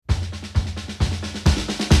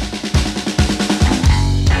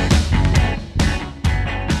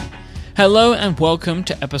Hello and welcome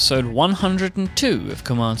to episode 102 of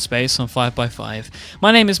Command Space on 5x5.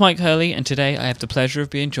 My name is Mike Hurley, and today I have the pleasure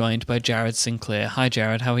of being joined by Jared Sinclair. Hi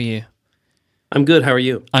Jared, how are you? I'm good, how are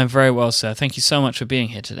you? I'm very well, sir. Thank you so much for being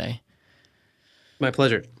here today. My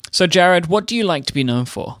pleasure. So Jared, what do you like to be known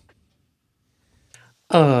for?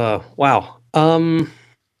 Wow.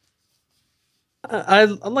 I'd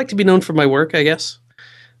like to be known for my work, I guess.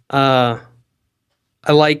 I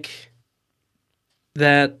like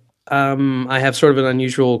that I have sort of an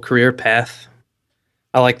unusual career path.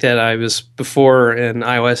 I like that I was, before an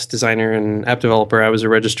iOS designer and app developer, I was a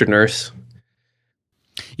registered nurse.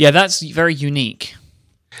 Yeah, that's very unique.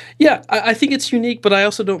 Yeah, I think it's unique, but I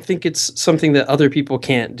also don't think it's something that other people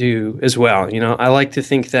can't do as well. You know, I like to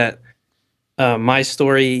think that my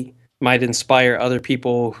story might inspire other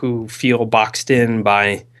people who feel boxed in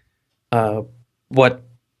by what,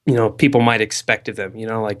 you know, people might expect of them. You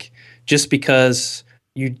know, like just because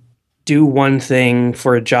you do one thing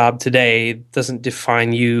for a job today doesn't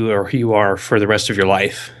define you or who you are for the rest of your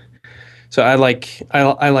life. So I like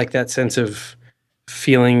that sense of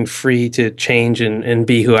feeling free to change and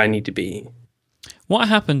be who I need to be. What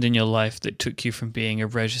happened in your life that took you from being a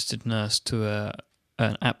registered nurse to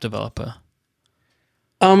an app developer?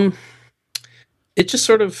 It just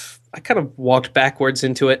sort of, I kind of walked backwards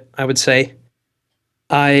into it, I would say.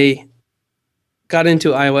 I got into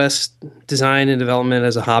iOS design and development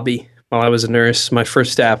as a hobby while I was a nurse. My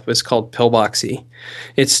first app was called Pillboxy.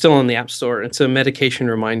 It's still on the App Store. It's a medication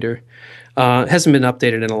reminder. It hasn't been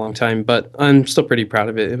updated in a long time, but I'm still pretty proud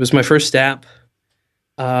of it. It was my first app.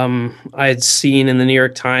 I had seen in the New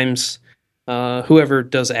York Times, whoever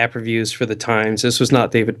does app reviews for the Times, this was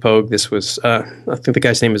not David Pogue, this was, I think the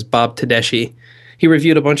guy's name is Bob Tedeschi. He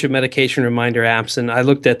reviewed a bunch of medication reminder apps, and I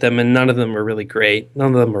looked at them, and none of them were really great.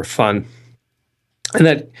 None of them were fun.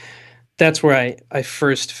 And that's where I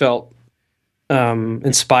first felt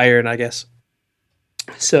inspired, I guess.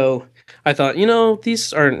 So I thought, you know,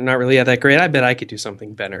 these are not really that great. I bet I could do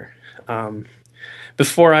something better.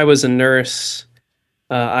 Before I was a nurse,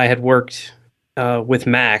 I had worked with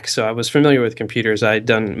Mac, so I was familiar with computers. I had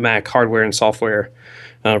done Mac hardware and software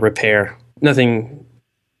repair. Nothing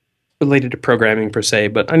related to programming per se,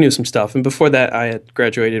 but I knew some stuff. And before that, I had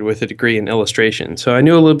graduated with a degree in illustration. So I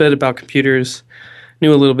knew a little bit about computers,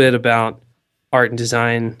 knew a little bit about art and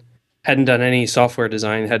design, hadn't done any software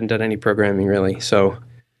design, hadn't done any programming really. So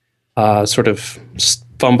sort of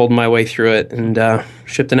fumbled my way through it and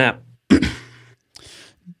shipped an app.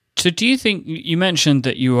 So do you think, you mentioned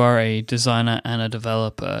that you are a designer and a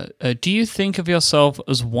developer. Do you think of yourself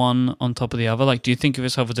as one on top of the other? Like, do you think of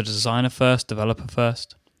yourself as a designer first, developer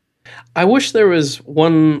first? I wish there was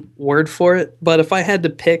one word for it, but if I had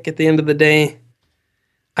to pick at the end of the day,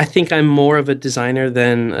 I think I'm more of a designer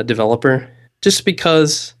than a developer. Just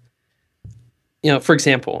because, you know, for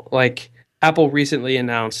example, like Apple recently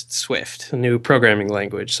announced Swift, a new programming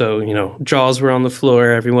language. So, you know, jaws were on the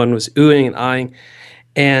floor, everyone was oohing and eyeing.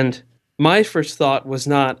 And my first thought was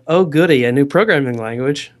not, oh, goody, a new programming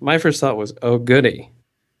language. My first thought was, oh, goody,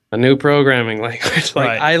 a new programming language.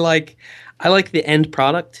 Like, right. I like the end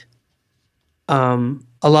product. A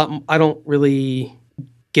lot. I don't really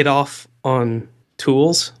get off on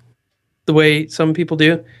tools the way some people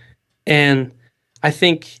do. And I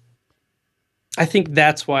think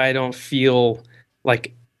that's why I don't feel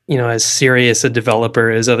like, you know, as serious a developer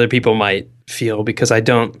as other people might feel, because I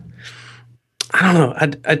don't know.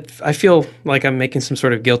 I feel like I'm making some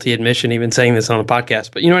sort of guilty admission even saying this on a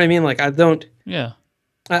podcast, but you know what I mean? Like I don't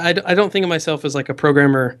think of myself as like a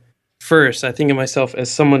programmer first. I think of myself as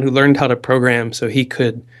someone who learned how to program so he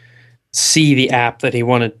could see the app that he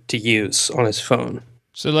wanted to use on his phone.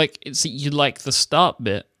 So like you like the start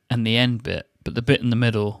bit and the end bit, but the bit in the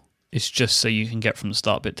middle is just so you can get from the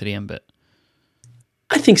start bit to the end bit.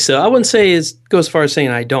 I think so. I wouldn't go as far as saying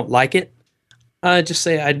I don't like it. I just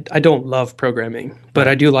say I don't love programming, but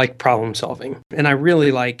I do like problem solving. And I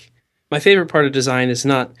really like, my favorite part of design is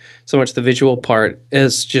not so much the visual part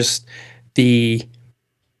as just the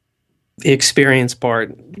experience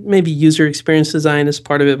part. Maybe user experience design is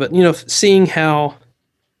part of it, but you know, seeing how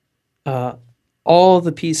all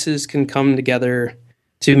the pieces can come together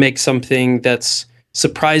to make something that's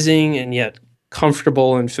surprising and yet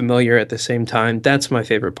comfortable and familiar at the same time, that's my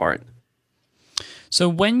favorite part. So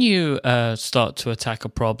when you start to attack a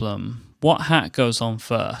problem, what hat goes on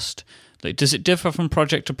first? Like, does it differ from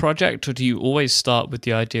project to project, or do you always start with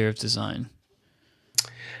the idea of design?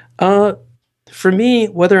 For me,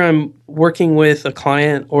 whether I'm working with a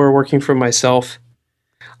client or working for myself,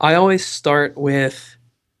 I always start with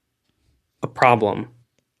a problem.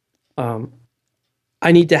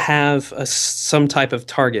 I need to have some type of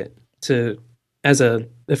target to,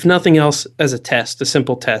 if nothing else, as a test, a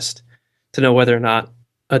simple test to know whether or not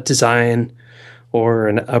a design or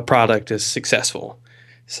a product is successful.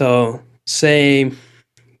 So say,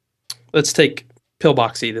 let's take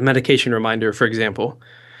Pillboxy, the medication reminder, for example.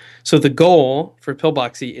 So the goal for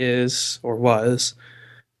Pillboxy is, or was,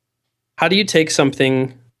 how do you take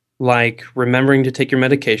something like remembering to take your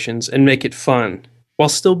medications and make it fun while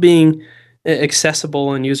still being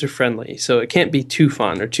accessible and user-friendly? So it can't be too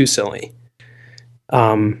fun or too silly.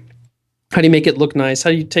 How do you make it look nice?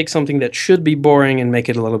 How do you take something that should be boring and make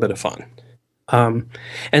it a little bit of fun?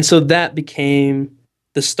 And so that became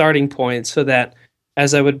the starting point, so that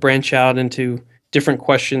as I would branch out into different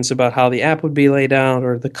questions about how the app would be laid out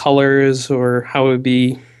or the colors or how it would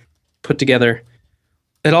be put together,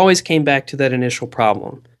 it always came back to that initial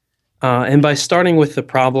problem. And by starting with the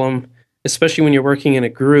problem, especially when you're working in a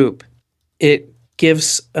group, it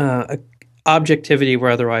gives objectivity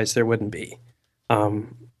where otherwise there wouldn't be.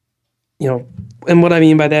 And what I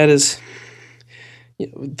mean by that is,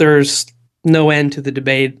 there's no end to the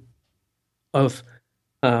debate of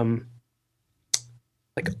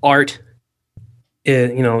like art.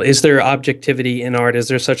 Is there objectivity in art? Is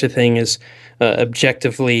there such a thing as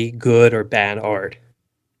objectively good or bad art?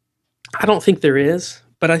 I don't think there is,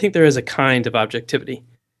 but I think there is a kind of objectivity.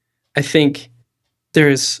 I think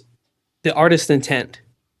there's the artist's intent,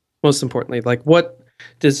 most importantly. Like, what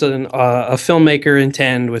does a filmmaker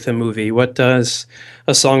intend with a movie? What does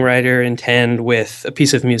a songwriter intend with a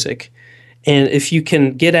piece of music? And if you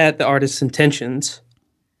can get at the artist's intentions,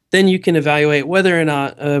 then you can evaluate whether or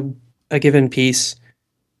not a given piece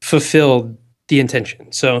fulfilled the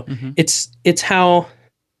intention. So it's how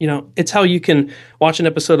you can watch an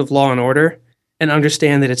episode of Law and Order and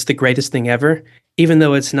understand that it's the greatest thing ever, even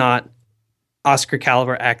though it's not Oscar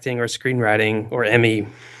caliber acting or screenwriting or Emmy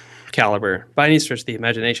caliber by any stretch of the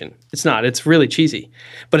imagination. It's not. It's really cheesy,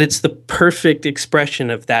 but it's the perfect expression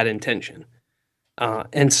of that intention.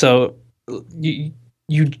 And so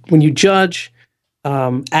when you judge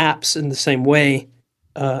apps in the same way,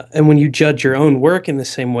 and when you judge your own work in the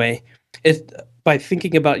same way, by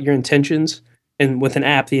thinking about your intentions, and with an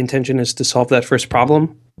app, the intention is to solve that first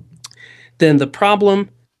problem, then the problem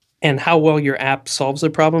and how well your app solves the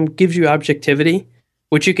problem gives you objectivity,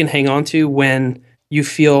 which you can hang on to when you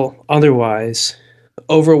feel otherwise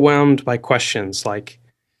overwhelmed by questions like,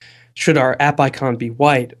 should our app icon be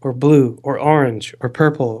white or blue or orange or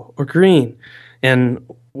purple or green? And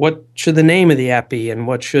what should the name of the app be? And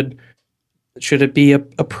what should it be a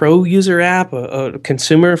pro user app, a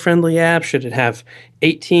consumer-friendly app? Should it have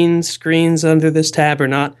 18 screens under this tab or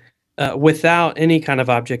not? Without any kind of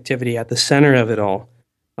objectivity at the center of it all,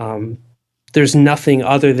 there's nothing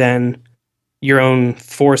other than your own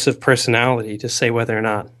force of personality to say whether or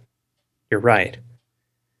not you're right.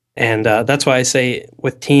 And that's why I say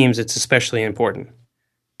with teams, it's especially important,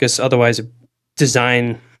 because otherwise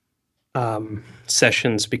design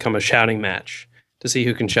sessions become a shouting match to see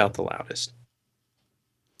who can shout the loudest.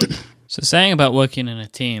 So saying about working in a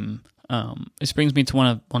team, this brings me to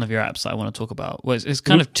one of your apps that I want to talk about. Well, it's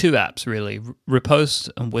kind of two apps, really,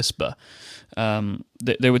 Riposte and Whisper.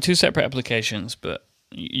 There were two separate applications, but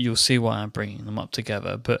you'll see why I'm bringing them up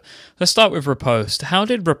together. But let's start with Riposte. How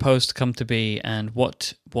did Riposte come to be, and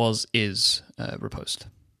what is Riposte?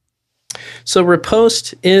 So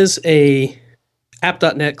Riposte is a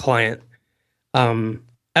app.NET client.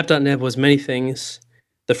 App.NET was many things.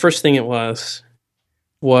 The first thing it was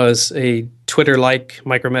a Twitter-like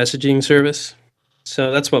micro-messaging service.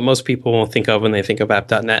 So that's what most people will think of when they think of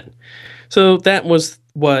app.NET. So that was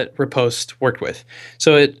what Riposte worked with.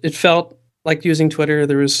 So it felt like using Twitter.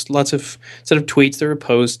 There was lots of, instead of tweets, there were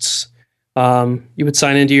posts. You would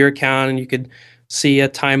sign into your account and you could see a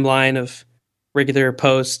timeline of regular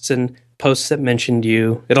posts and posts that mentioned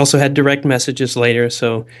you. It also had direct messages later,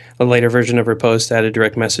 so a later version of Riposte added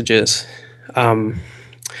direct messages.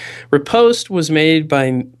 Riposte was made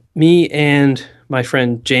by me and my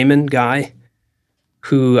friend Jamin Guy,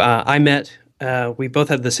 who I met. We both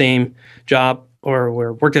had the same job, or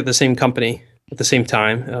worked at the same company at the same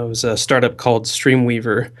time. It was a startup called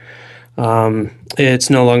Streamweaver. It's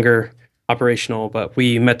no longer operational, but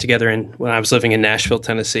we met together when I was living in Nashville,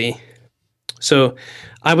 Tennessee. So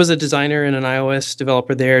I was a designer and an iOS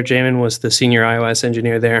developer there. Jamin was the senior iOS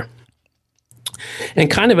engineer there. And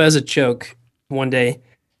kind of as a joke, one day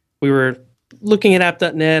we were looking at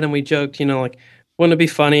app.NET and we joked, wouldn't it be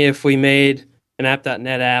funny if we made an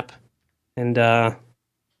app.NET app and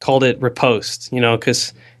called it Riposte,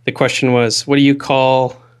 because the question was, what do you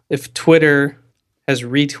call, if Twitter has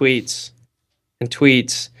retweets and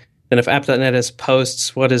tweets, then if app.NET has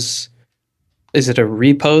posts, what is is it a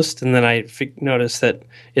repost? And then I noticed that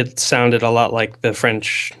it sounded a lot like the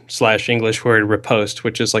French / English word riposte,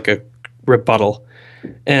 which is like a rebuttal.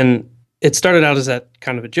 And it started out as that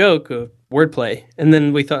kind of a joke, a wordplay. And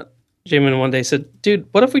then we thought, Jamin one day said, dude,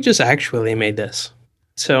 what if we just actually made this?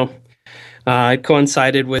 So it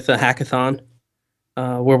coincided with a hackathon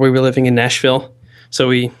where we were living in Nashville. So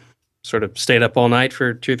we sort of stayed up all night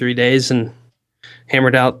for 2 or 3 days and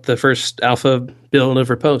hammered out the first alpha build of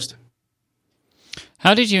Riposte.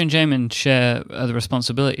 How did you and Jamin share the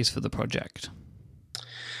responsibilities for the project?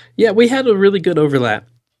 Yeah, we had a really good overlap.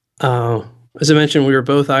 As I mentioned, we were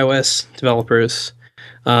both iOS developers.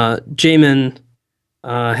 Jamin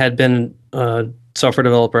had been a software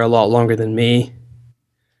developer a lot longer than me.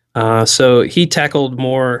 So he tackled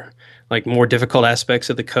more difficult aspects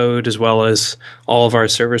of the code, as well as all of our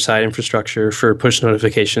server-side infrastructure for push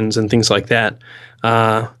notifications and things like that.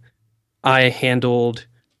 I handled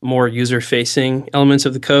more user-facing elements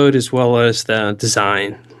of the code, as well as the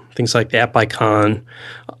design, things like the app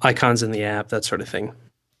icons in the app, that sort of thing.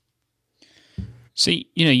 So,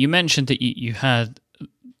 you mentioned that you had,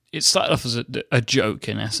 it started off as a joke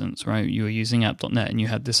in essence, right? You were using app.net and you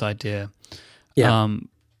had this idea. Yeah.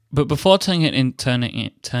 But before turning it into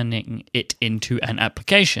an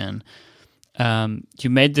application, you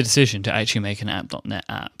made the decision to actually make an app.net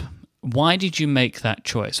app. Why did you make that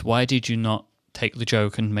choice? Why did you not take the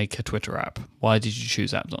joke and make a Twitter app? Why did you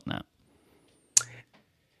choose app.net?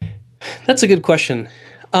 That's a good question.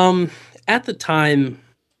 At the time,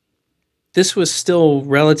 this was still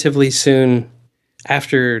relatively soon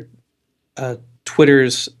after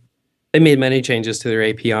Twitter's, they made many changes to their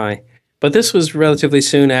API, but this was relatively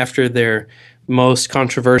soon after their most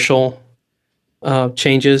controversial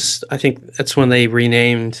changes. I think that's when they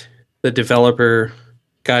renamed the developer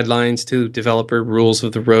guidelines to developer rules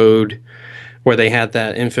of the road, where they had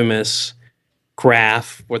that infamous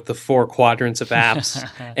graph with the 4 quadrants of apps.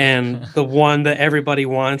 And the one that everybody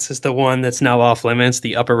wants is the one that's now off limits,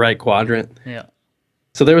 the upper right quadrant. Yeah.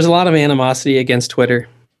 So there was a lot of animosity against Twitter.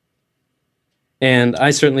 And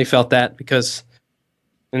I certainly felt that because,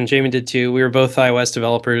 and Jamin did too, we were both iOS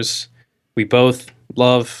developers. We both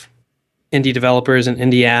love indie developers and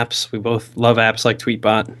indie apps. We both love apps like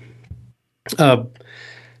Tweetbot.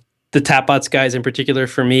 The Tapbots guys in particular,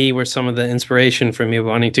 for me, were some of the inspiration for me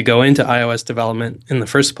wanting to go into iOS development in the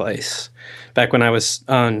first place. Back when I was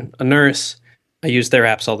a nurse, I used their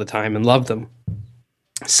apps all the time and loved them.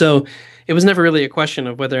 So it was never really a question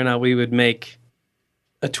of whether or not we would make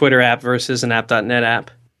a Twitter app versus an app.net app.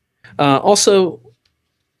 Also,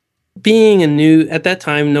 being at that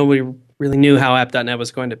time, nobody really knew how app.net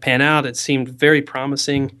was going to pan out. It seemed very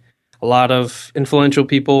promising. A lot of influential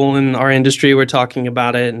people in our industry were talking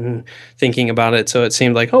about it and thinking about it. So it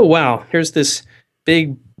seemed like, oh, wow, here's this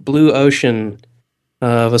big blue ocean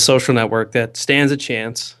of a social network that stands a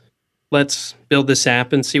chance. Let's build this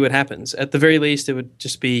app and see what happens. At the very least, it would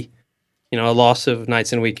just be, a loss of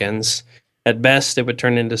nights and weekends. At best, it would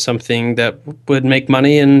turn into something that would make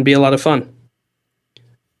money and be a lot of fun.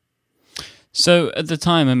 So at the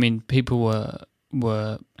time, people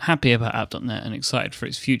were happy about app.net and excited for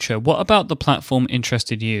its future. What about the platform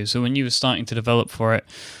interested you? So when you were starting to develop for it,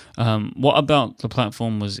 what about the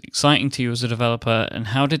platform was exciting to you as a developer, and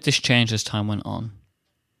how did this change as time went on?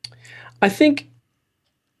 I think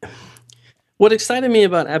what excited me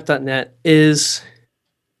about app.net is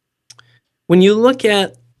when you look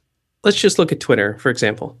at, let's just look at Twitter, for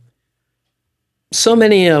example. So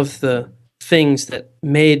many of the things that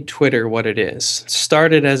made Twitter what it is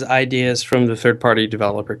started as ideas from the third-party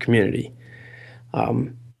developer community.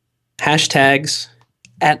 Hashtags,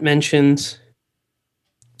 @mentions,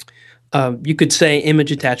 you could say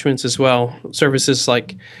image attachments as well. Services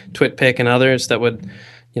like TwitPic and others that would,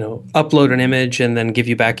 upload an image and then give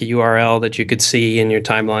you back a URL that you could see in your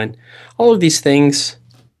timeline. All of these things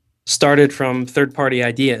started from third-party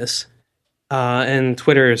ideas. And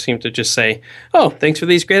Twitter seemed to just say, oh, thanks for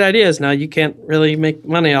these great ideas. Now you can't really make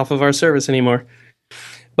money off of our service anymore.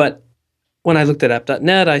 But when I looked at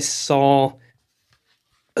app.net, I saw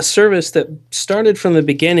a service that started from the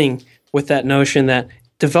beginning with that notion that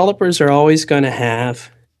developers are always going to have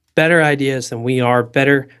better ideas than we are,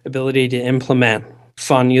 better ability to implement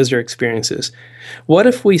fun user experiences. What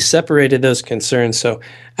if we separated those concerns? So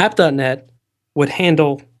app.net would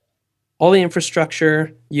handle all the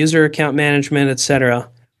infrastructure, user account management, etc.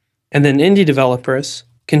 And then indie developers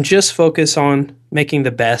can just focus on making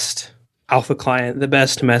the best alpha client, the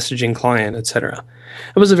best messaging client, etc.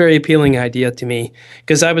 It was a very appealing idea to me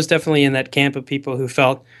because I was definitely in that camp of people who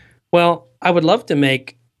felt, well, I would love to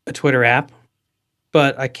make a Twitter app,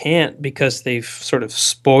 but I can't because they've sort of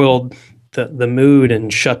spoiled the mood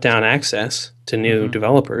and shut down access to new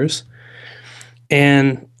developers.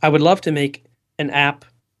 And I would love to make an app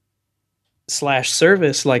 /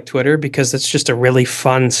 service like Twitter, because it's just a really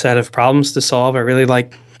fun set of problems to solve. I really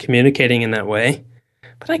like communicating in that way.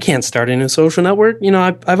 But I can't start a new social network.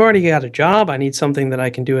 I've already got a job. I need something that I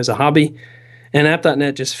can do as a hobby. And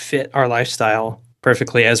App.net just fit our lifestyle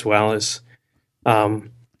perfectly, as well as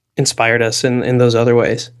inspired us in those other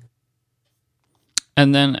ways.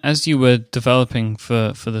 And then as you were developing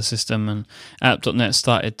for the system, and App.net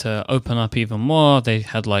started to open up even more, they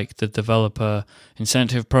had like the developer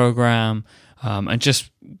incentive program, and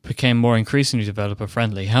just became more increasingly developer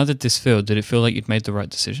friendly. How did this feel? Did it feel like you'd made the right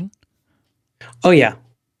decision? Oh, yeah,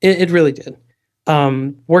 it really did.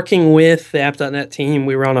 Working with the App.net team,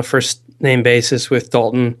 we were on a first name basis with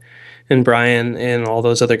Dalton and Brian and all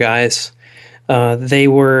those other guys. They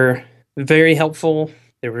were very helpful.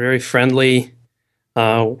 They were very friendly.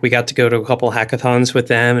 We got to go to a couple hackathons with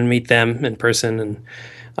them and meet them in person.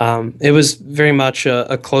 And it was very much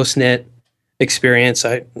a close-knit experience.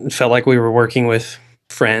 I felt like we were working with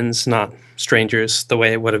friends, not strangers, the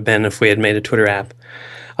way it would have been if we had made a Twitter app.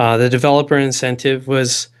 The developer incentive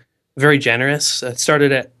was very generous. It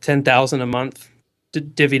started at $10,000 a month,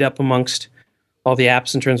 divvied up amongst all the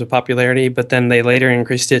apps in terms of popularity, but then they later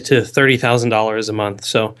increased it to $30,000 a month.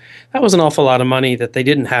 So that was an awful lot of money that they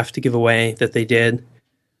didn't have to give away, that they did.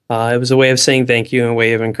 It was a way of saying thank you and a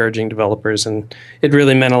way of encouraging developers, and it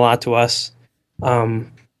really meant a lot to us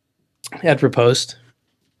at Repost.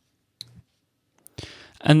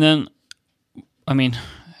 And then, I mean,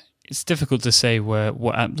 it's difficult to say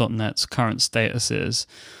what App.net's current status is.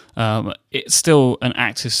 It's still an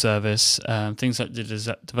active service. Things like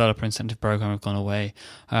the developer incentive program have gone away.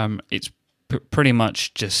 It's pretty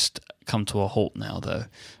much just come to a halt now, though.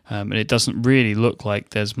 And it doesn't really look like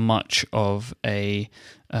there's much of a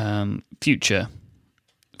future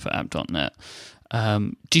for App.net.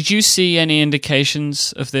 Did you see any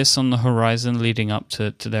indications of this on the horizon leading up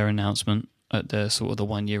to their announcement at the sort of the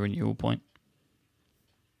 1 year renewal point?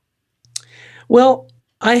 Well,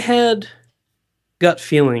 I had gut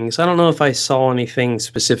feelings. I don't know if I saw anything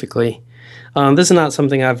specifically. This is not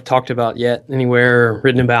something I've talked about yet anywhere or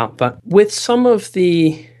written about, but with some of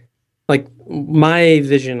the, like, my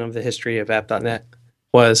vision of the history of App.net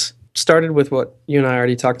was started with what you and I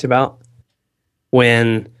already talked about,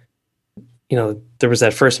 when, there was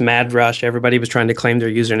that first mad rush. Everybody was trying to claim their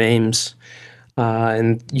usernames,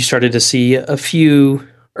 and you started to see a few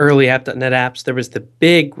early App.net apps. There was the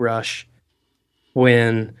big rush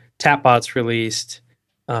when Tapbots released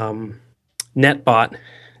NetBot,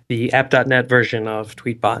 the App.net version of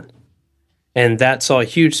Tweetbot. And that saw a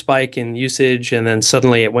huge spike in usage, and then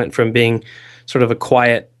suddenly it went from being sort of a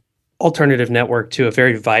quiet alternative network to a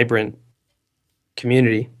very vibrant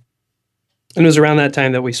community. And it was around that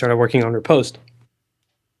time that we started working on Repost.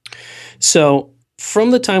 So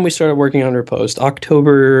from the time we started working on Repost,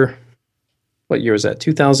 October, what year was that?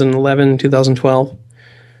 2011, 2012?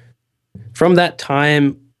 From that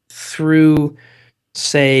time through,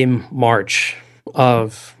 say, April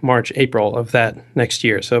of that next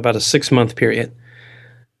year, so about a 6-month period,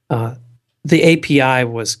 the API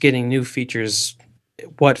was getting new features.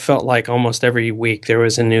 What felt like almost every week there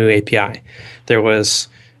was a new API. There was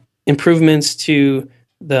improvements to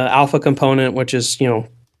the alpha component, which is,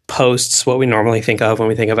 posts, what we normally think of when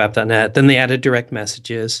we think of App.net. Then they added direct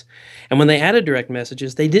messages. And when they added direct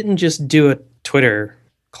messages, they didn't just do a Twitter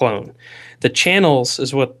clone. The channels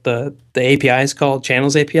is what the API is called.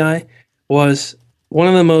 Channels API was one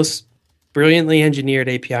of the most brilliantly engineered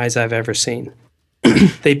APIs I've ever seen.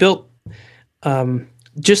 They built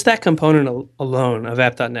just that component alone of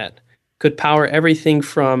App.net could power everything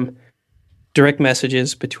from direct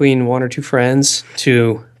messages between one or two friends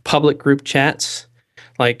to public group chats,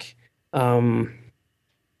 like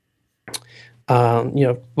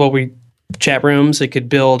chat rooms. It could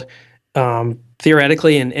build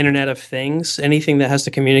theoretically an Internet of Things, anything that has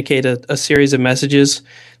to communicate a series of messages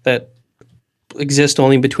that exist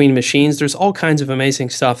only between machines. There's all kinds of amazing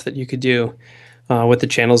stuff that you could do with the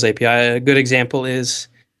Channels API. A good example is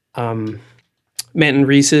Manton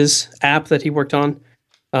Reese's app that he worked on.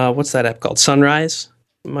 What's that app called? Sunrise?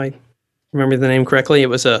 Am I remember the name correctly? It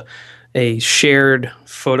was a shared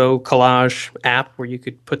photo collage app where you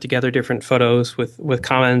could put together different photos with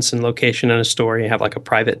comments and location and a story, have like a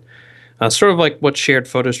private, sort of like what shared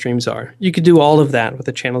photo streams are. You could do all of that with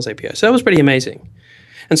the Channels API. So that was pretty amazing.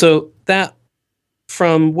 And so that,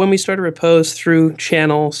 from when we started Repost through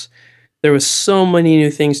Channels, there was so many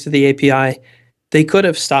new things to the API. They could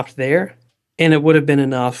have stopped there, and it would have been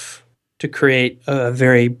enough to create a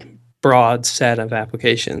very broad set of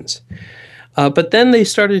applications. But then they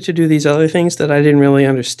started to do these other things that I didn't really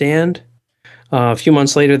understand. A few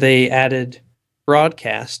months later, they added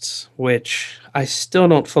broadcasts, which I still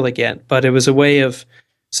don't fully get, but it was a way of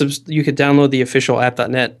you could download the official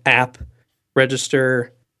app.net app,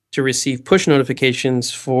 register to receive push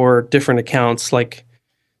notifications for different accounts. Like,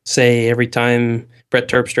 say, every time Brett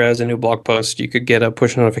Terpstra has a new blog post, you could get a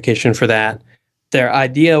push notification for that. Their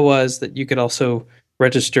idea was that you could also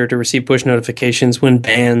register to receive push notifications when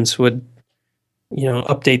bands would,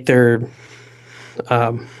 update their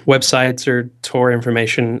websites or tour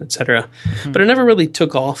information, etc. Mm-hmm. But it never really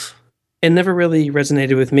took off. It never really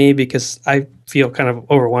resonated with me because I feel kind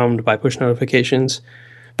of overwhelmed by push notifications.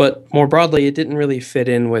 But more broadly, it didn't really fit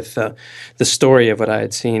in with the story of what I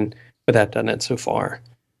had seen with app.net so far.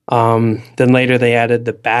 Then later they added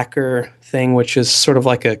the backer thing, which is sort of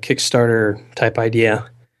like a Kickstarter type idea.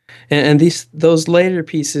 And those later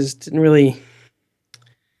pieces didn't really,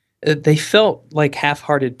 they felt like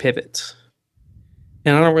half-hearted pivots.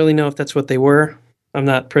 And I don't really know if that's what they were. I'm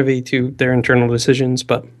not privy to their internal decisions,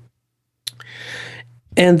 but.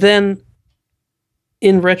 And then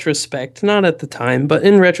in retrospect, not at the time, but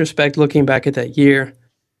in retrospect, looking back at that year,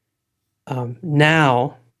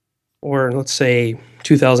 now, or let's say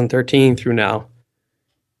 2013 through now,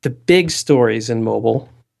 the big stories in mobile,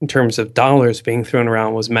 in terms of dollars being thrown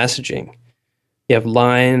around, was messaging. You have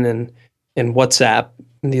Line and WhatsApp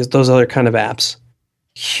and those other kind of apps.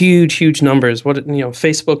 Huge numbers.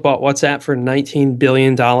 Facebook bought WhatsApp for $19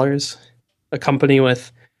 billion, a company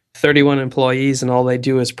with 31 employees, and all they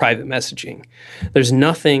do is private messaging. There's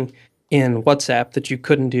nothing in WhatsApp that you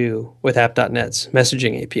couldn't do with app.net's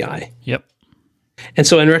messaging API. Yep. And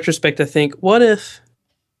so in retrospect, I think, what if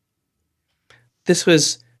this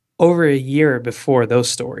was over a year before those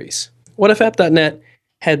stories? What if app.net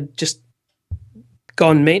had just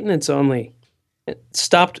gone maintenance only,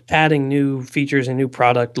 stopped adding new features and new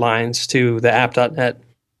product lines to the app.net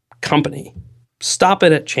company, stop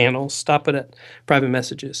it at channels, stop it at private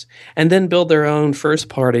messages, and then build their own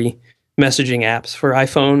first-party messaging apps for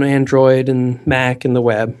iPhone, Android, and Mac and the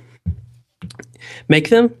web. Make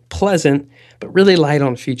them pleasant, but really light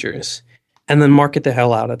on features, and then market the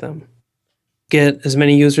hell out of them. Get as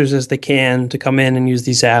many users as they can to come in and use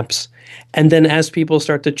these apps. And then as people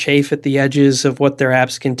start to chafe at the edges of what their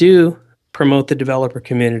apps can do, promote the developer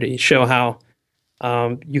community, show how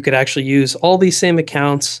you could actually use all these same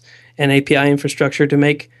accounts and API infrastructure to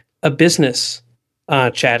make a business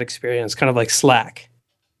chat experience, kind of like Slack,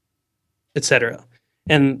 etc.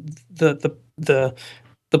 And the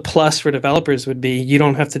plus for developers would be you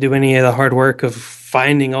don't have to do any of the hard work of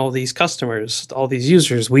finding all these customers, all these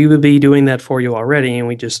users. We would be doing that for you already, and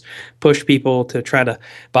we just push people to try to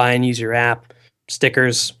buy and use your app,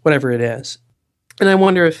 stickers, whatever it is. And I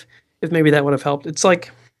wonder if maybe that would have helped. It's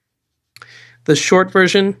like the short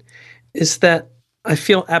version is that I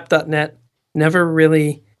feel app.net never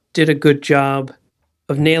really did a good job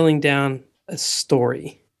of nailing down a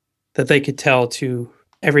story that they could tell to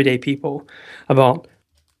everyday people about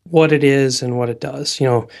what it is and what it does.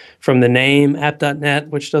 From the name app.net,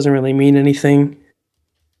 which doesn't really mean anything,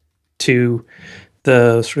 to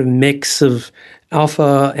the sort of mix of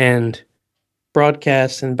alpha and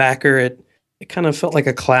broadcast and backer, it kind of felt like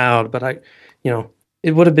a cloud, but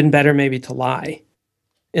it would have been better maybe to lie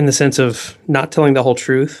in the sense of not telling the whole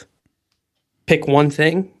truth. Pick one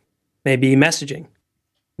thing, maybe messaging,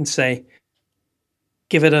 and say,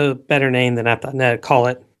 give it a better name than app.net, call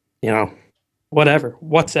it, whatever,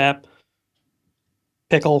 WhatsApp,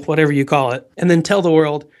 Pickle, whatever you call it, and then tell the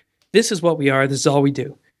world, this is what we are, this is all we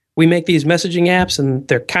do. We make these messaging apps, and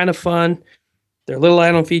they're kind of fun. They're little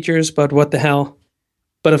add-on features, but what the hell?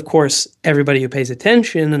 But of course, everybody who pays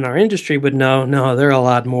attention in our industry would know, no, they're a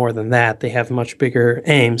lot more than that. They have much bigger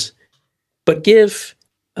aims. But give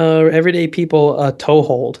everyday people a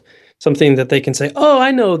toehold, something that they can say, oh,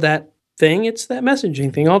 I know that thing. It's that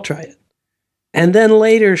messaging thing. I'll try it. And then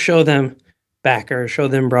later show them backer, show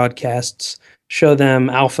them broadcasts, show them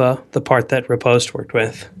alpha, the part that Riposte worked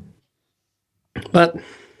with. But,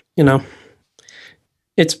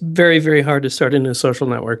 it's very, very hard to start a new social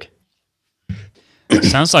network.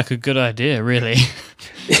 Sounds like a good idea, really.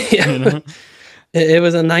 Yeah. It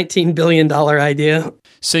was a $19 billion idea.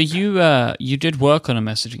 So you did work on a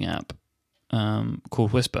messaging app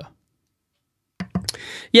called Whisper.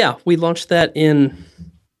 Yeah, we launched that in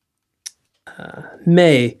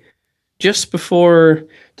May, just before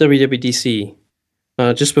WWDC,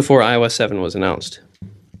 just before iOS 7 was announced.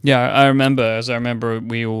 Yeah, I remember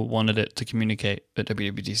we all wanted it to communicate at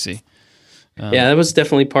WWDC. Yeah, that was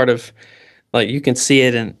definitely part of, like, you can see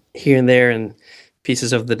it here and there, and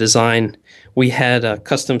pieces of the design, we had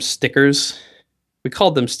custom stickers. We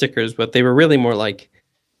called them stickers, but they were really more like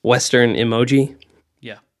Western emoji.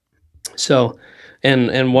 Yeah. So,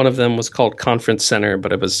 and one of them was called Conference Center,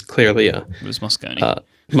 but it was clearly It was Moscone.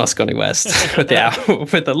 Moscone West with the apple,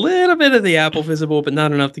 with a little bit of the apple visible, but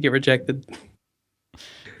not enough to get rejected.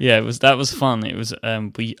 Yeah, that was fun. It was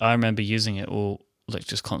I remember using it all like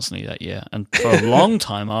just constantly that year, and for a long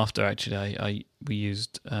time after. Actually, we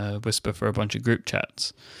used Whisper for a bunch of group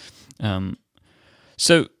chats.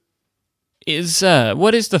 So,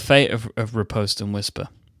 what is the fate of Riposte and Whisper?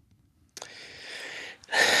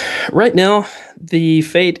 Right now, the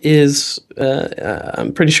fate is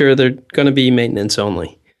I'm pretty sure they're going to be maintenance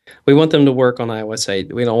only. We want them to work on iOS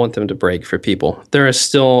 8. We don't want them to break for people. There is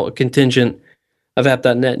still a contingent of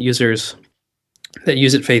app.net users that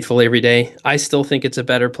use it faithfully every day. I still think it's a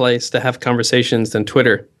better place to have conversations than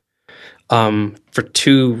Twitter for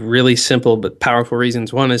two really simple but powerful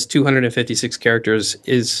reasons. One is 256 characters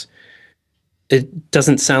it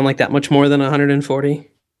doesn't sound like that much more than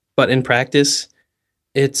 140, but in practice,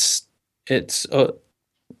 it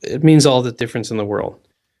means all the difference in the world.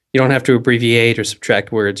 You don't have to abbreviate or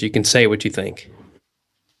subtract words. You can say what you think.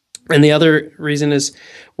 And the other reason is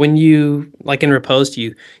when you, like in Riposte,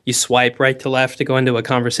 you swipe right to left to go into a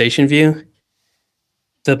conversation view,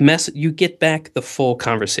 you get back the full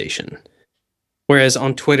conversation. Whereas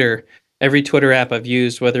on Twitter, every Twitter app I've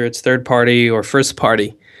used, whether it's third party or first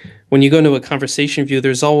party, when you go into a conversation view,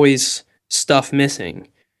 there's always stuff missing.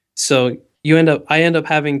 So I end up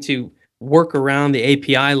having to work around the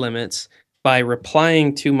API limits by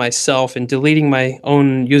replying to myself and deleting my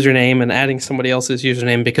own username and adding somebody else's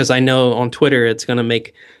username, because I know on Twitter it's going to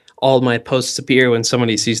make all my posts appear when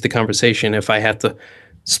somebody sees the conversation if I have to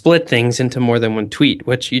split things into more than one tweet,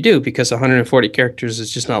 which you do because 140 characters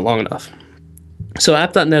is just not long enough. So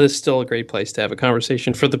app.net is still a great place to have a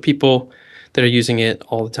conversation for the people that are using it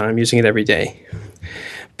all the time, using it every day.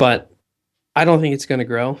 But I don't think it's going to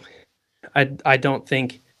grow. I don't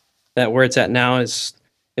think that where it's at now it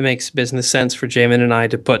makes business sense for Jamin and I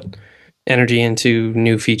to put energy into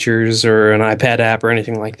new features or an iPad app or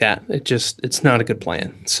anything like that. It's not a good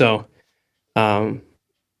plan. So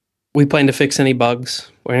we plan to fix any bugs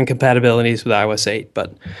or incompatibilities with iOS 8,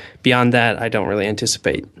 but beyond that, I don't really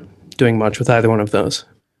anticipate doing much with either one of those.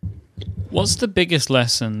 What's the biggest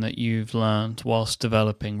lesson that you've learned whilst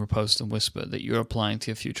developing Riposte and Whisper that you're applying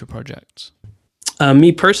to your future projects?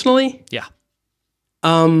 Me personally? Yeah.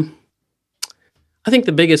 I think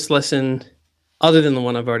the biggest lesson, other than the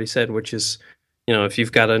one I've already said, which is, if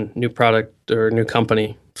you've got a new product or a new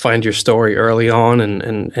company, find your story early on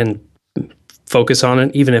and focus on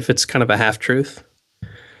it, even if it's kind of a half-truth.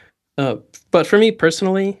 But for me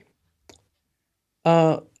personally,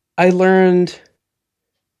 I learned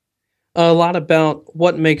a lot about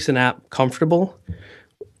what makes an app comfortable.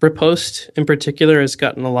 Riposte, in particular, has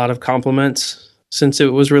gotten a lot of compliments since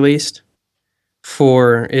it was released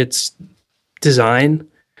for its design,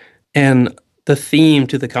 and the theme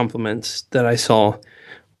to the compliments that I saw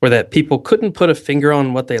were that people couldn't put a finger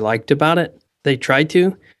on what they liked about it. They tried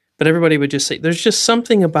to, but everybody would just say, there's just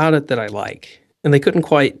something about it that I like, and they couldn't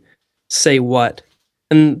quite say what,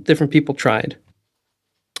 and different people tried.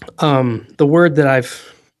 The word that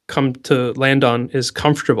I've come to land on is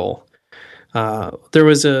comfortable. There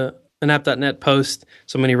was an app.net post,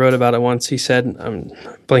 somebody wrote about it once. He said, I'm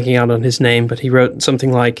blanking out on his name, but he wrote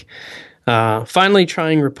something like, finally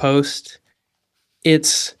trying Riposte.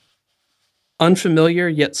 It's unfamiliar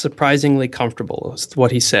yet surprisingly comfortable, is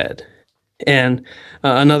what he said. And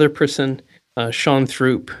another person, Sean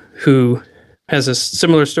Throop, who has a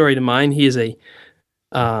similar story to mine. He is a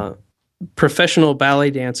professional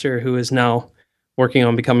ballet dancer who is now working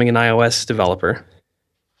on becoming an iOS developer.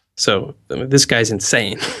 So this guy's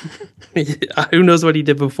insane. Who knows what he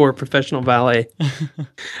did before professional ballet?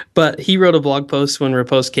 But he wrote a blog post when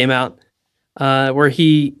Riposte came out where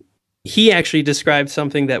he actually described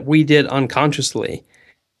something that we did unconsciously,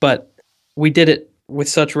 but we did it with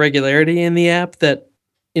such regularity in the app that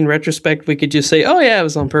in retrospect we could just say, oh yeah, it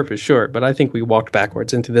was on purpose, sure. But I think we walked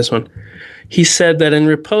backwards into this one. He said that in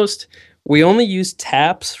Riposte, we only use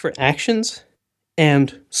taps for actions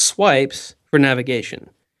and swipes for navigation.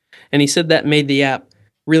 And he said that made the app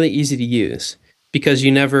really easy to use because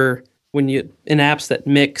in apps that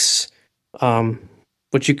mix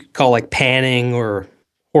what you could call like panning or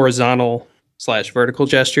horizontal/vertical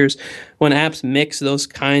gestures, when apps mix those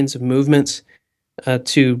kinds of movements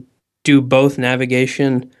to do both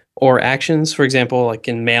navigation or actions, for example, like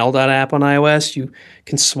in Mail.app on iOS, you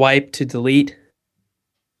can swipe to delete,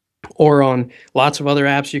 or on lots of other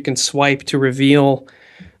apps, you can swipe to reveal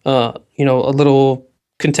a little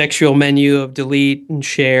contextual menu of delete and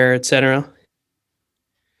share, etc.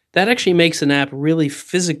 That actually makes an app really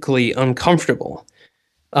physically uncomfortable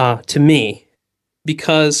to me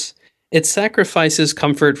because it sacrifices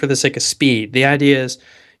comfort for the sake of speed. The idea is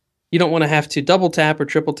you don't want to have to double tap or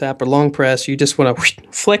triple tap or long press. You just want to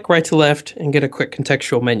flick right to left and get a quick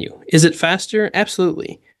contextual menu. Is it faster?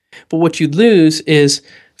 Absolutely. But what you lose is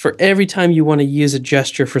for every time you want to use a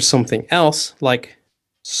gesture for something else, like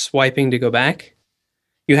swiping to go back,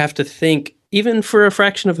 you have to think, even for a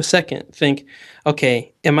fraction of a second, think,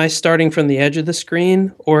 okay, am I starting from the edge of the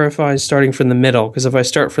screen or if I'm starting from the middle? Because if I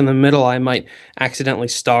start from the middle, I might accidentally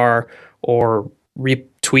star or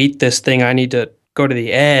retweet this thing. I need to go to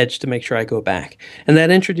the edge to make sure I go back. And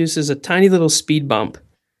that introduces a tiny little speed bump,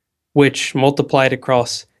 which multiplied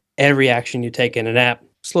across every action you take in an app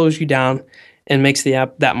slows you down and makes the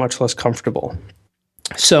app that much less comfortable.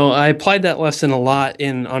 So I applied that lesson a lot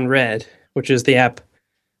in Unread, which is the app,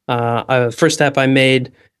 first app I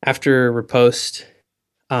made after Riposte.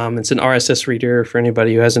 It's an RSS reader for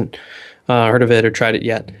anybody who hasn't heard of it or tried it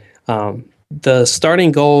yet. The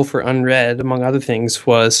starting goal for Unread, among other things,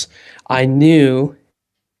 was I knew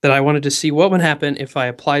that I wanted to see what would happen if I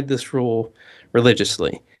applied this rule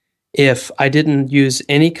religiously. If I didn't use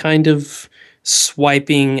any kind of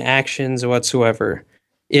swiping actions whatsoever,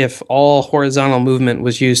 if all horizontal movement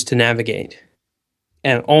was used to navigate,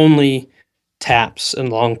 and only taps and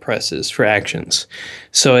long presses for actions.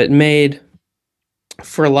 So it made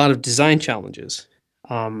for a lot of design challenges.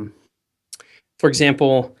 For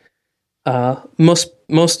example,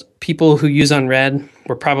 most people who use Unread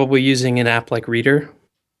were probably using an app like Reader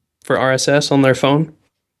for RSS on their phone.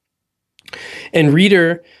 And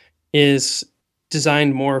Reader is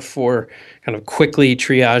designed more for kind of quickly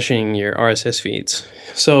triaging your RSS feeds.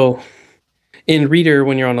 So in Reader,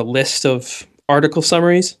 when you're on a list of article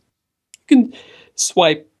summaries, you can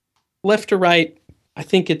swipe left to right. I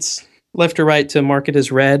think it's left to right to mark it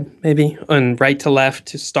as read, maybe, and right to left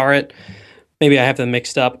to star it. Maybe I have them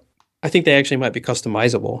mixed up. I think they actually might be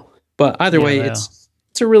customizable. But either way, it's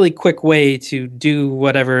a really quick way to do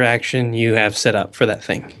whatever action you have set up for that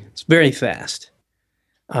thing. It's very fast.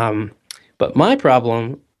 But my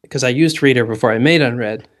problem, because I used Reader before I made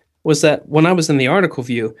Unread, was that when I was in the article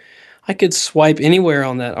view, I could swipe anywhere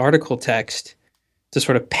on that article text to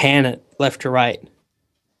sort of pan it left to right.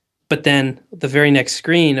 But then the very next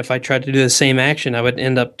screen, if I tried to do the same action, I would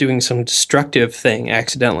end up doing some destructive thing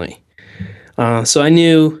accidentally. So I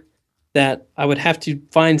knew that I would have to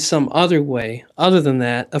find some other way, other than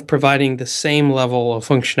that, of providing the same level of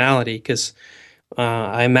functionality, because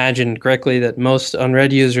I imagined correctly that most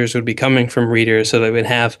Unread users would be coming from Reader, so they would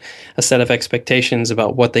have a set of expectations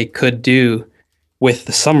about what they could do with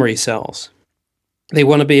the summary cells. They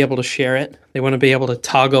want to be able to share it. They want to be able to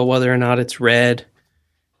toggle whether or not it's read,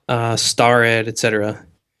 star it, etc.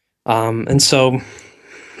 And so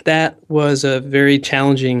that was a very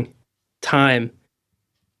challenging time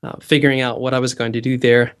figuring out what I was going to do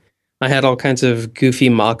there. I had all kinds of goofy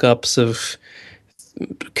mock-ups of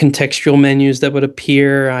contextual menus that would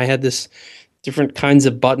appear. I had this different kinds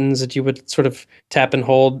of buttons that you would sort of tap and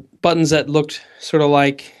hold, buttons that looked sort of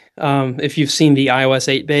like, if you've seen the iOS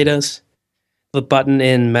 8 betas, the button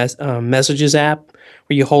in Messages app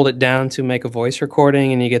where you hold it down to make a voice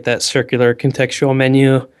recording and you get that circular contextual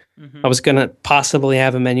menu. Mm-hmm. I was going to possibly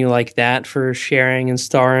have a menu like that for sharing and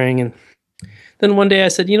starring. And then one day I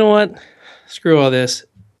said, you know what? Screw all this.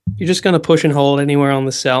 You're just going to push and hold anywhere on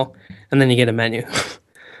the cell, and then you get a menu.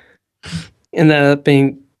 And that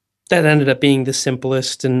ended up being the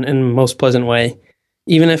simplest and most pleasant way,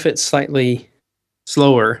 even if it's slightly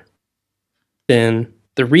slower than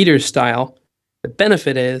the Reader style. The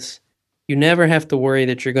benefit is you never have to worry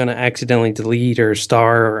that you're going to accidentally delete or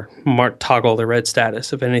star or toggle the read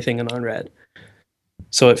status of anything in Unread.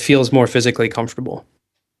 So it feels more physically comfortable.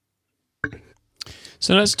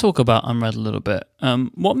 So let's talk about Unread a little bit.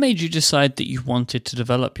 What made you decide that you wanted to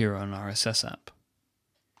develop your own RSS app?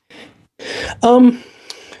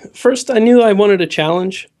 First, I knew I wanted a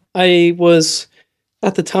challenge. I was,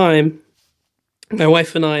 at the time, my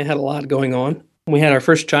wife and I had a lot going on. We had our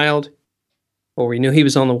first child, or we knew he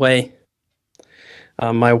was on the way.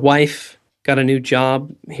 My wife got a new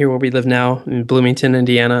job here where we live now in Bloomington,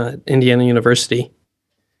 Indiana, at Indiana University.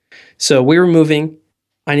 So we were moving.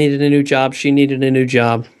 I needed a new job. She needed a new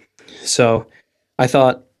job. So I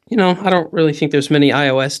thought, I don't really think there's many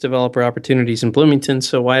iOS developer opportunities in Bloomington,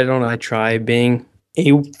 so why don't I try being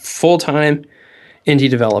a full-time indie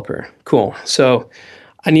developer? Cool. So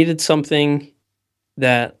I needed something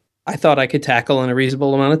that I thought I could tackle in a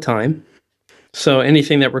reasonable amount of time. So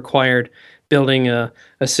anything that required building a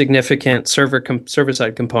significant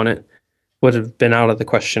server-side component would have been out of the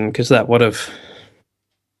question, because that would have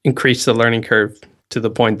increased the learning curve to the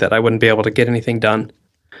point that I wouldn't be able to get anything done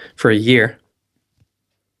for a year.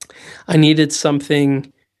 I needed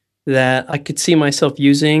something that I could see myself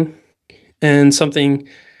using, and something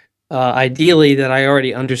ideally that I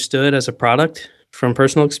already understood as a product from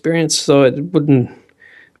personal experience, so it wouldn't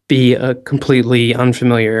be a completely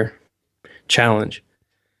unfamiliar challenge.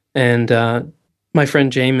 And my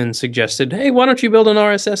friend Jamin suggested, hey, why don't you build an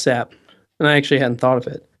RSS app? And I actually hadn't thought of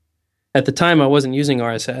it. At the time, I wasn't using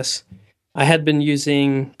RSS. I had been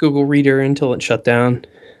using Google Reader until it shut down.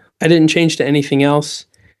 I didn't change to anything else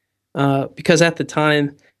because at the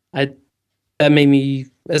time, that made me,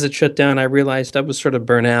 as it shut down, I realized I was sort of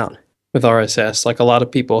burnt out with RSS, like a lot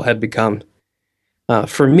of people had become.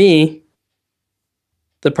 For me,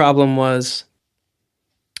 the problem was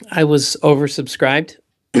I was oversubscribed.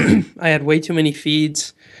 I had way too many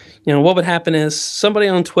feeds. What would happen is somebody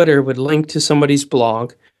on Twitter would link to somebody's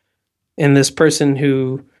blog, and this person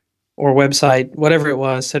or website, whatever it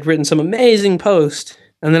was, had written some amazing post.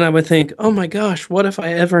 And then I would think, oh my gosh, what if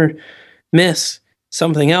I ever miss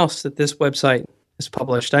something else that this website has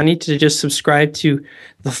published? I need to just subscribe to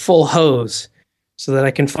the full hose so that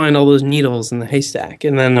I can find all those needles in the haystack.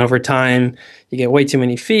 And then over time, you get way too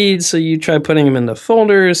many feeds, so you try putting them into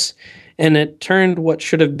folders, and it turned what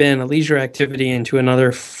should have been a leisure activity into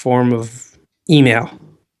another form of email.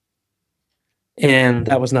 And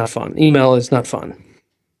that was not fun. Email is not fun.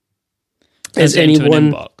 As anyone into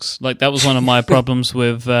an inbox. Like that was one of my problems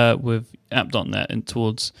with app.net, and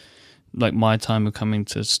towards like my time of coming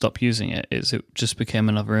to stop using it, is it just became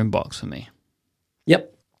another inbox for me.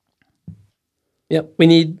 Yep. We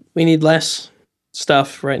need less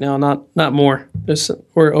stuff right now, not more.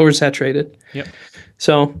 We're oversaturated. Yep.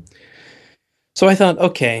 So I thought,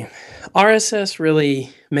 okay, RSS really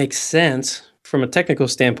makes sense from a technical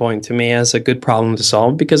standpoint to me as a good problem to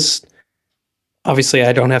solve, because obviously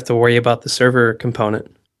I don't have to worry about the server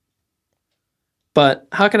component. But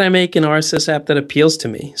how can I make an RSS app that appeals to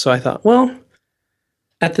me? So I thought, well,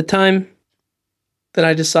 at the time that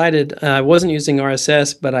I decided, I wasn't using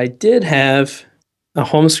RSS, but I did have a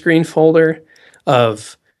home screen folder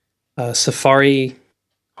of Safari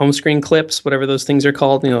home screen clips, whatever those things are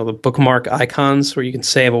called, the bookmark icons where you can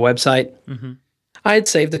save a website. Mm-hmm. I had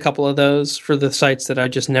saved a couple of those for the sites that I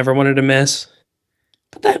just never wanted to miss.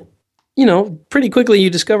 But that, pretty quickly you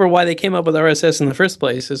discover why they came up with RSS in the first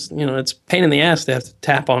place. It's a pain in the ass to have to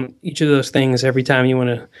tap on each of those things every time you want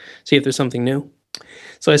to see if there's something new.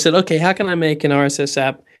 So I said, okay, how can I make an RSS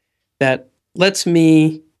app that lets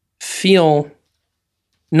me feel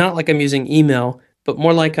not like I'm using email, but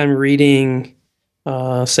more like I'm reading,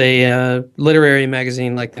 say, a literary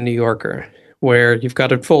magazine like The New Yorker, where you've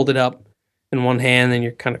got it folded up in one hand and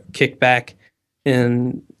you're kind of kicked back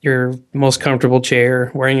in your most comfortable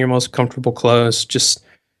chair, wearing your most comfortable clothes, just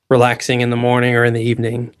relaxing in the morning or in the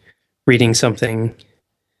evening, reading something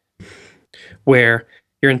where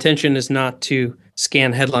your intention is not to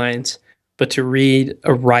scan headlines, but to read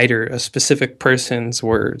a writer, a specific person's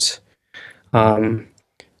words.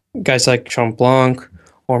 Guys like Jean Blanc,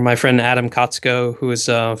 or my friend Adam Kotsko, who is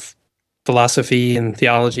a philosophy and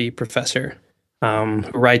theology professor, who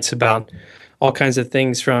writes about all kinds of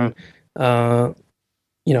things from,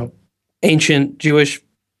 ancient Jewish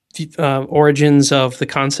origins of the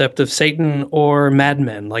concept of Satan, or Mad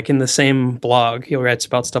Men. Like in the same blog, he writes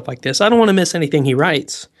about stuff like this. I don't want to miss anything he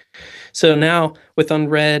writes. So now with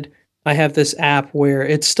Unread, I have this app where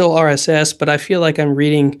it's still RSS, but I feel like I'm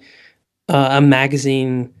reading a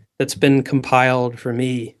magazine that's been compiled for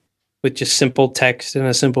me with just simple text and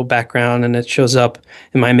a simple background, and it shows up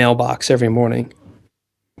in my mailbox every morning.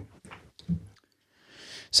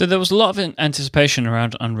 So there was a lot of anticipation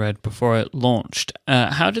around Unread before it launched.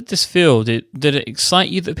 How did this feel? Did it excite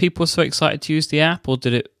you that people were so excited to use the app, or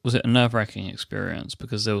was it a nerve-wracking experience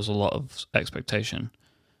because there was a lot of expectation?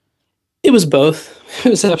 It was both. It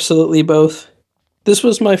was absolutely both. This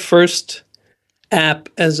was my first app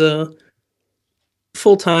as a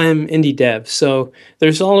full-time indie dev, so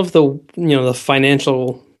there's all of the the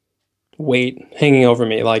financial weight hanging over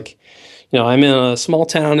me. Like, I'm in a small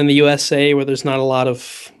town in the USA where there's not a lot of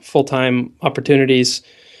full-time opportunities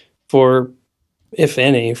for, if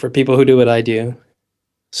any, for people who do what I do.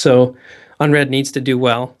 So Unread needs to do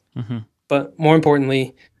well. Mm-hmm. But more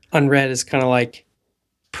importantly, Unread is kind of like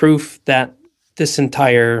proof that this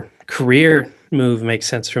entire career move makes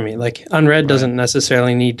sense for me. Like, Unread doesn't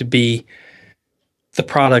necessarily need to be the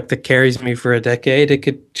product that carries me for a decade. It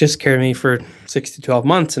could just carry me for 6 to 12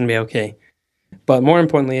 months and be okay. But more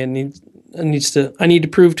importantly, it I need to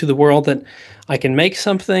prove to the world that I can make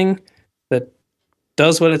something that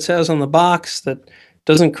does what it says on the box, that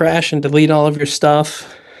doesn't crash and delete all of your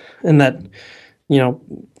stuff, and that,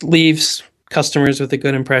 leaves customers with a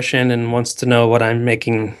good impression and wants to know what I'm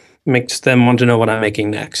making, makes them want to know what I'm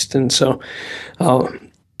making next. And so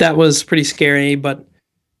that was pretty scary, but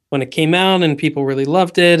when it came out and people really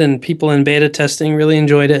loved it and people in beta testing really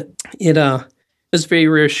enjoyed it, it was very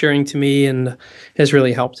reassuring to me and has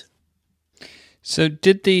really helped. So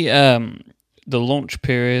did the launch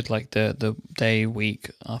period, like the day,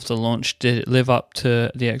 week after launch, did it live up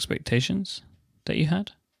to the expectations that you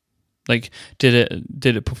had? Like, did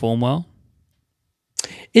it perform well?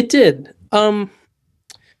 It did. One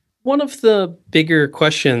of the bigger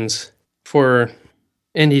questions for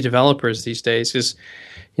indie developers these days is,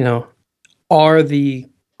 are the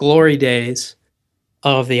glory days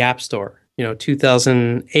of the App Store,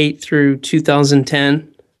 2008 through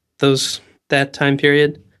 2010, that time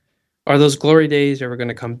period, are those glory days ever going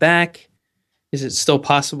to come back? Is it still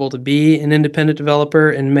possible to be an independent developer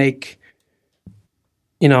and make,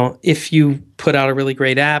 if you put out a really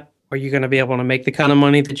great app, are you going to be able to make the kind of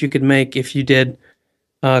money that you could make if you did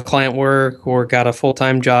client work or got a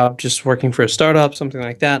full-time job just working for a startup, something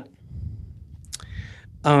like that?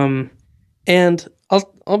 And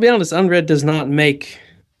I'll be honest, Unread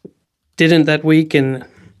didn't that week, and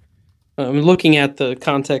I'm looking at the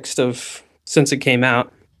context of since it came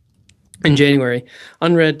out in January,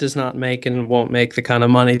 Unread does not make and won't make the kind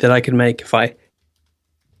of money that I could make if I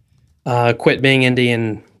quit being indie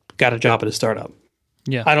and got a job at a startup.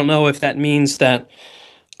 Yeah. I don't know if that means that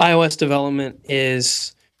iOS development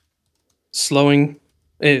is slowing,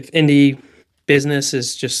 if indie business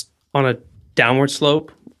is just on a downward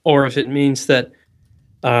slope, or if it means that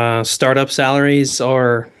startup salaries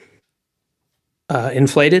are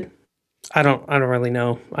inflated. I don't really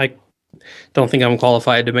know. I don't think I'm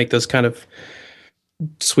qualified to make those kind of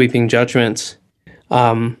sweeping judgments.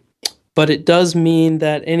 But it does mean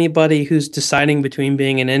that anybody who's deciding between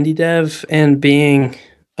being an indie dev and being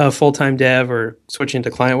a full-time dev or switching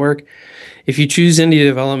to client work, if you choose indie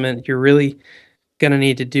development, you're really going to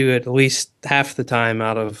need to do it at least half the time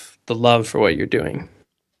out of the love for what you're doing.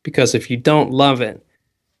 Because if you don't love it,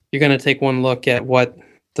 you're going to take one look at what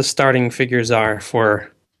the starting figures are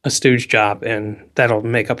for a stooge job, and that'll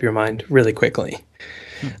make up your mind really quickly.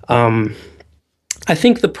 I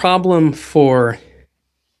think the problem for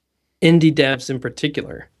indie devs in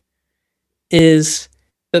particular is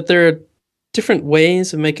that there are different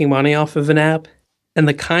ways of making money off of an app, and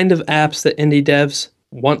the kind of apps that indie devs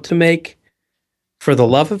want to make for the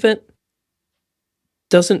love of it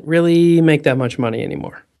doesn't really make that much money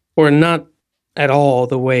anymore, or not at all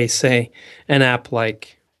the way, say, an app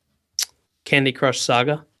like Candy Crush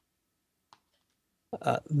Saga.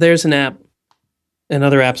 There's an app and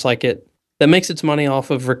other apps like it that makes its money off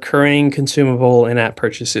of recurring consumable in-app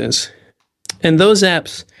purchases. And those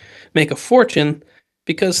apps make a fortune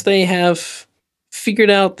because they have figured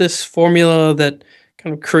out this formula that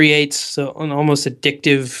kind of creates an almost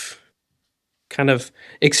addictive kind of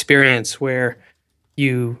experience where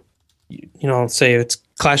say it's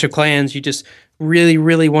Clash of Clans, you just really,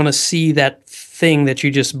 really want to see that thing that you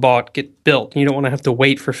just bought get built. You don't want to have to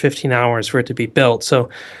wait for 15 hours for it to be built. So,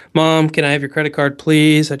 Mom, can I have your credit card,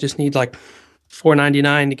 please? I just need like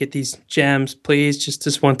 $4.99 to get these gems, please. Just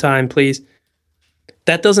this one time, please.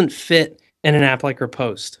 That doesn't fit in an app like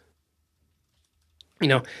Riposte.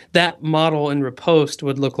 That model in Riposte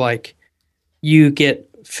would look like you get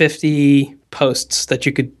 50 posts that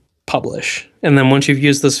you could publish. And then once you've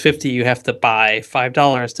used those 50, you have to buy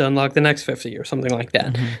 $5 to unlock the next 50 or something like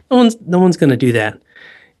that. Mm-hmm. No one's going to do that.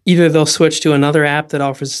 Either they'll switch to another app that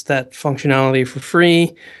offers that functionality for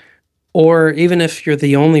free, or even if you're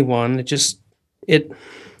the only one,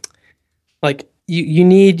 you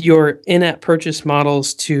need your in-app purchase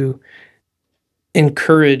models to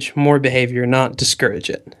encourage more behavior, not discourage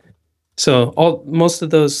it. So most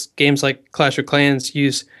of those games like Clash of Clans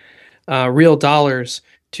use real dollars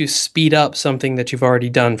to speed up something that you've already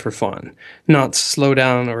done for fun, not slow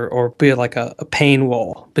down or be like a pain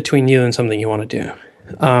wall between you and something you want to do.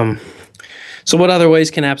 So what other ways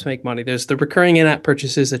can apps make money? There's the recurring in-app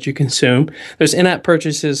purchases that you consume. There's in-app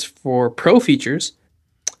purchases for pro features,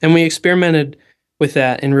 and we experimented with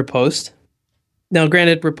that in Riposte. Now,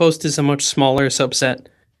 granted, Riposte is a much smaller subset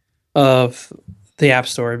of the App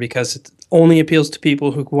Store because it only appeals to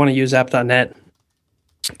people who want to use app.net.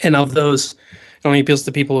 And of those, it only appeals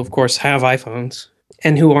to people who, of course, have iPhones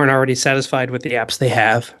and who aren't already satisfied with the apps they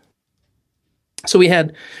have. So we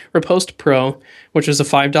had Riposte Pro, which was a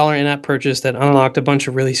 $5 in-app purchase that unlocked a bunch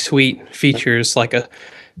of really sweet features like a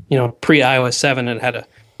pre iOS 7, it had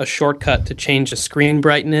a shortcut to change the screen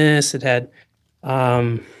brightness. It had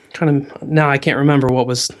now I can't remember what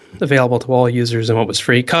was available to all users and what was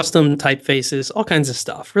free. Custom typefaces, all kinds of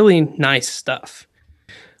stuff. Really nice stuff.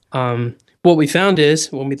 What we found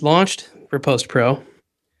is when we launched Riposte Pro,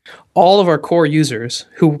 all of our core users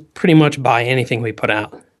who pretty much buy anything we put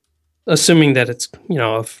out, assuming that it's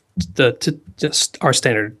of just our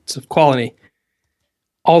standards of quality,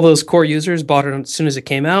 all those core users bought it as soon as it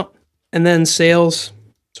came out, and then sales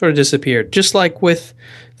sort of disappeared. Just like with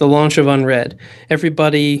the launch of Unread,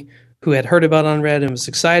 everybody who had heard about Unread and was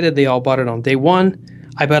excited, they all bought it on day one.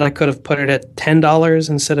 I bet I could have put it at $10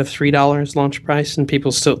 instead of $3 launch price, and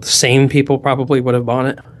the same people probably would have bought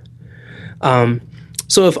it.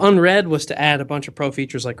 So if Unread was to add a bunch of pro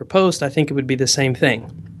features like Riposte, I think it would be the same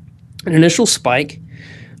thing. An initial spike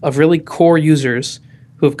of really core users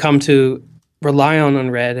who have come to rely on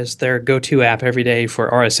Unread as their go-to app every day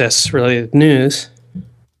for RSS-related news,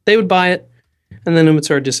 they would buy it, and then it would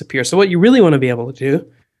sort of disappear. So what you really want to be able to do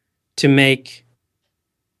to make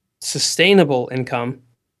sustainable income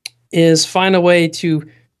is find a way to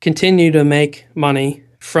continue to make money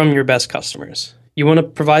from your best customers. You want to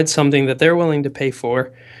provide something that they're willing to pay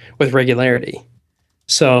for with regularity.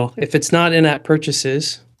 So if it's not in-app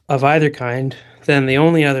purchases of either kind, then the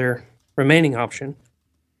only other remaining option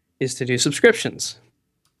is to do subscriptions.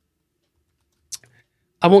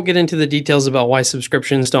 I won't get into the details about why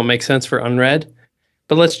subscriptions don't make sense for Unread,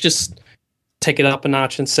 but let's just take it up a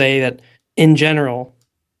notch and say that in general,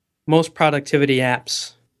 most productivity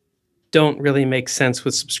apps don't really make sense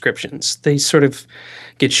with subscriptions. They sort of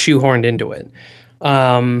get shoehorned into it.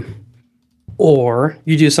 Or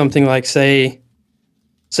you do something like say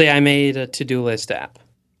I made a to-do list app.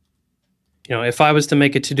 If I was to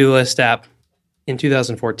make a to-do list app in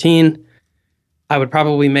 2014, I would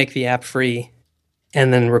probably make the app free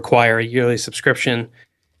and then require a yearly subscription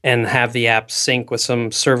and have the app sync with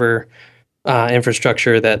some server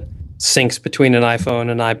infrastructure that syncs between an iPhone,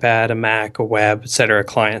 an iPad, a Mac, a web, etc.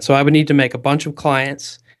 client. So I would need to make a bunch of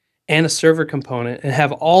clients and a server component and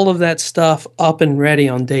have all of that stuff up and ready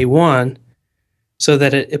on day one so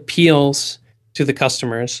that it appeals to the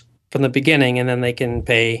customers from the beginning, and then they can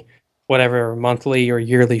pay whatever monthly or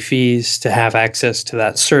yearly fees to have access to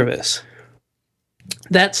that service.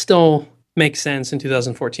 That still makes sense in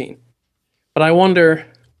 2014. But I wonder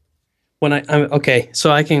when I'm okay,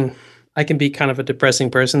 so I can be kind of a depressing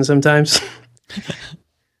person sometimes.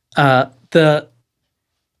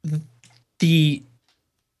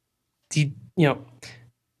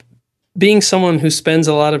 Being someone who spends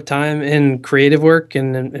a lot of time in creative work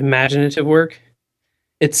and imaginative work,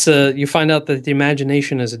 it's you find out that the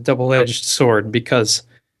imagination is a double-edged sword, because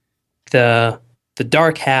the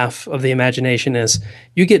dark half of the imagination is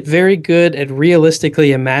you get very good at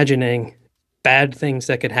realistically imagining bad things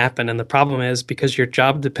that could happen. And the problem is, because your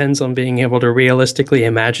job depends on being able to realistically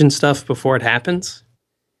imagine stuff before it happens,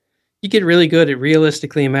 you get really good at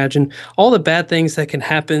realistically imagine all the bad things that can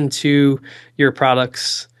happen to your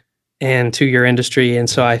products and to your industry. And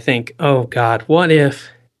so I think, oh God, what if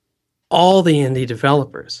all the indie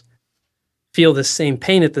developers feel the same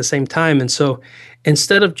pain at the same time? And so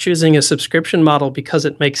instead of choosing a subscription model because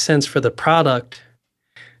it makes sense for the product,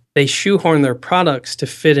 they shoehorn their products to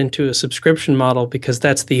fit into a subscription model because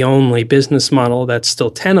that's the only business model that's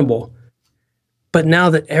still tenable. But now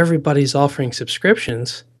that everybody's offering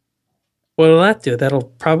subscriptions, what will that do?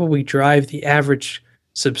 That'll probably drive the average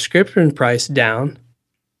subscription price down,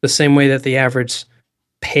 the same way that the average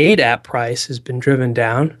paid app price has been driven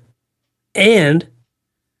down. And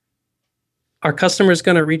are customers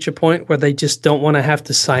going to reach a point where they just don't want to have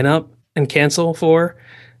to sign up and cancel for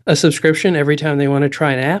a subscription every time they want to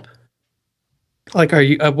try an app? Like,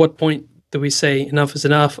 at what point do we say enough is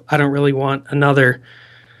enough? I don't really want another,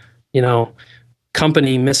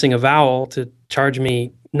 company missing a vowel to charge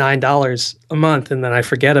me $9 a month, and then I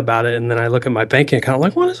forget about it, and then I look at my bank account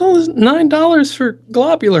like, what is all this $9 for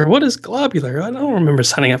Globular? What is Globular? I don't remember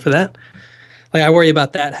signing up for that. Like, I worry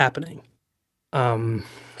about that happening.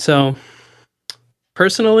 So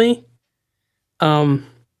personally, I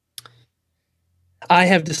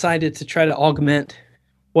have decided to try to augment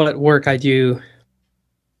what work I do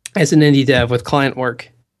as an indie dev with client work.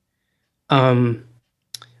 I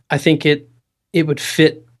think it would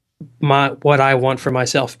fit what I want for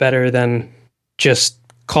myself better than just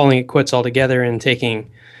calling it quits altogether and taking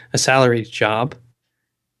a salaried job,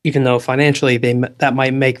 even though financially that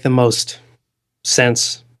might make the most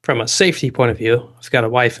sense from a safety point of view. I've got a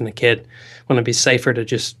wife and a kid. Wouldn't it be safer to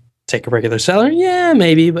just take a regular salary? Yeah,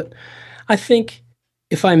 maybe. But I think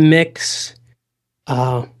if I mix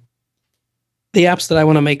the apps that I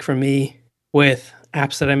want to make for me with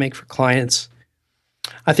apps that I make for clients,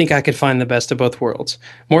 I think I could find the best of both worlds.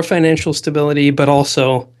 More financial stability, but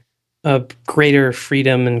also a greater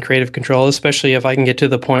freedom and creative control, especially if I can get to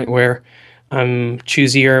the point where I'm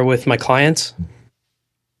choosier with my clients.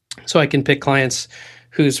 So I can pick clients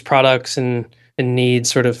whose products and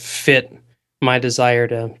needs sort of fit my desire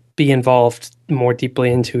to be involved more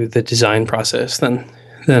deeply into the design process than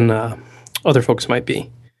other folks might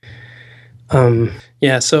be.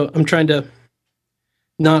 Yeah, so I'm trying to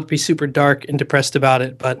not be super dark and depressed about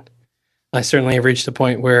it, but I certainly have reached a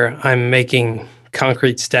point where I'm making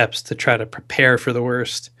concrete steps to try to prepare for the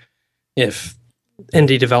worst if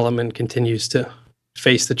indie development continues to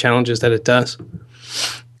face the challenges that it does.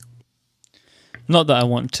 Not that I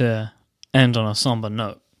want to end on a somber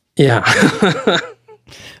note. Yeah.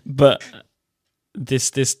 But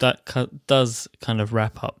this does kind of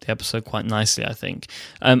wrap up the episode quite nicely, I think.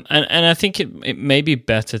 And I think it may be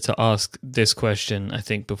better to ask this question, I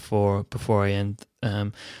think, before I end.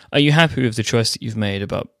 Are you happy with the choice that you've made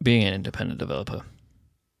about being an independent developer?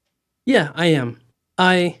 Yeah, I am.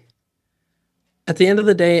 At the end of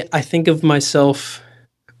the day, I think of myself,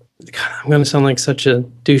 God, I'm going to sound like such a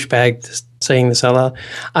douchebag just saying this out loud.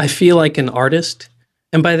 I feel like an artist.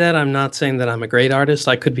 And by that, I'm not saying that I'm a great artist.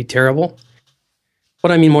 I could be terrible.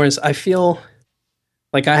 What I mean more is I feel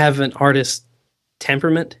like I have an artist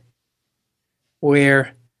temperament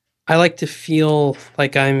where I like to feel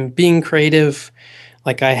like I'm being creative,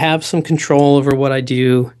 like I have some control over what I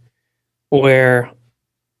do, where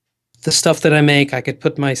the stuff that I make, I could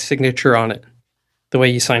put my signature on it, the way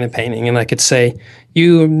you sign a painting. And I could say,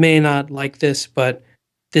 you may not like this, but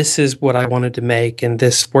this is what I wanted to make, and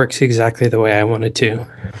this works exactly the way I wanted to.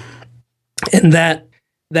 And that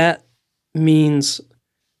means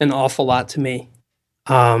an awful lot to me.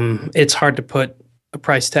 It's hard to put a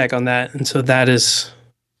price tag on that, and so that is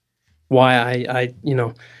why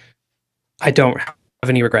I don't have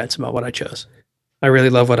any regrets about what I chose. I really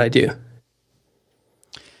love what I do.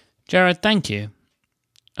 Jared, thank you.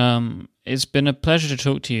 It's been a pleasure to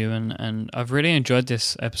talk to you, and I've really enjoyed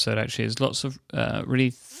this episode, actually. There's lots of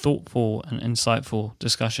really thoughtful and insightful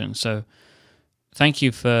discussion. So thank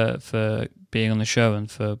you for being on the show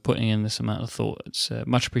and for putting in this amount of thought. It's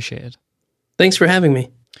much appreciated. Thanks for having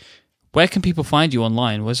me. Where can people find you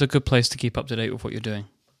online? Where's a good place to keep up to date with what you're doing?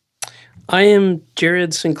 I am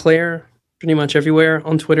Jared Sinclair pretty much everywhere,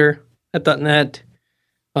 on Twitter, at .net,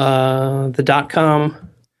 the .com.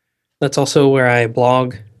 That's also where I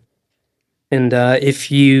blog. And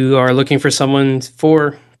if you are looking for someone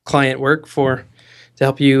for client work to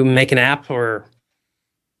help you make an app, or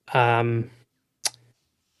I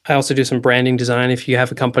also do some branding design. If you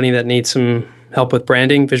have a company that needs some help with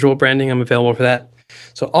branding, visual branding, I'm available for that.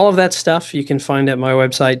 So all of that stuff you can find at my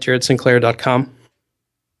website, jaredsinclair.com.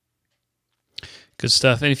 Good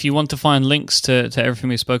stuff. And if you want to find links to everything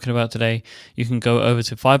we've spoken about today, you can go over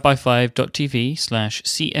to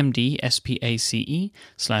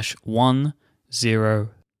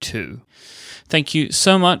 5x5.tv/cmdspace/102. Thank you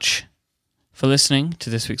so much for listening to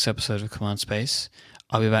this week's episode of Command Space.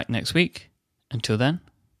 I'll be back next week. Until then,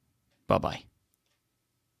 bye-bye.